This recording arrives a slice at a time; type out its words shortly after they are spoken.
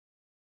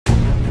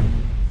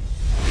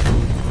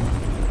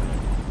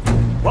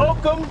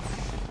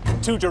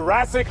to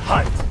Jurassic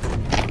Hunt.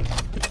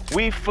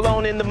 We've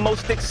flown in the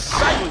most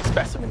exciting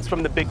specimens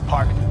from the big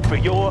park for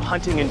your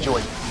hunting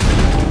enjoyment.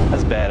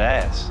 That's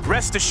badass.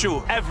 Rest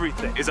assured,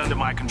 everything is under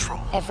my control.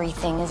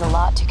 Everything is a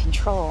lot to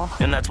control.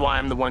 And that's why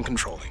I'm the one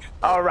controlling it.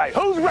 All right,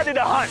 who's ready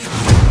to hunt?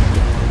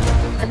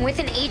 I'm with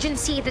an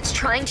agency that's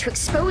trying to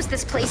expose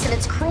this place and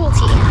its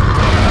cruelty.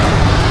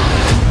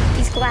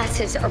 These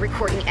glasses are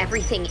recording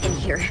everything in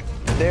here.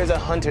 There's a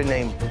hunter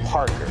named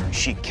Parker.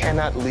 She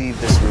cannot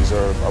leave this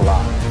reserve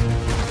alive.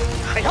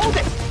 Hey, hold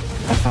it!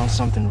 I found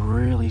something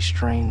really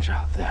strange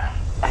out there.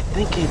 I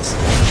think it's...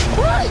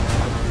 What?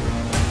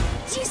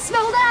 Do you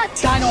smell that?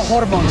 Dino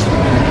hormones.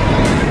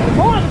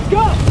 Come on, let's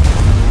go!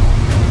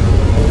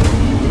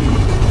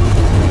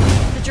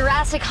 The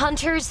Jurassic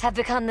Hunters have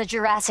become the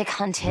Jurassic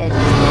Hunted.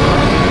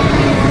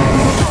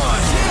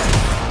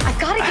 I've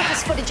got to get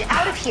this footage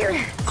out of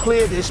here.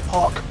 Clear this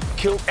park.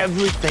 Kill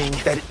everything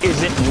that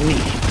isn't me.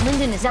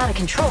 Lyndon is out of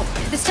control.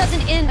 This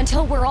doesn't end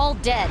until we're all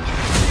dead.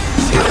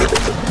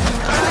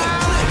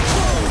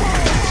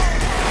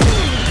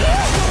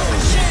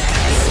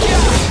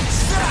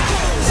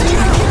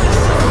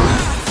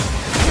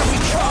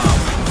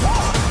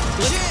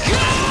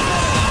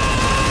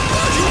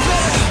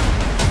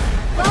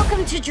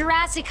 Welcome to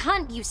Jurassic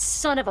Hunt, you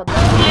son of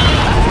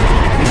a...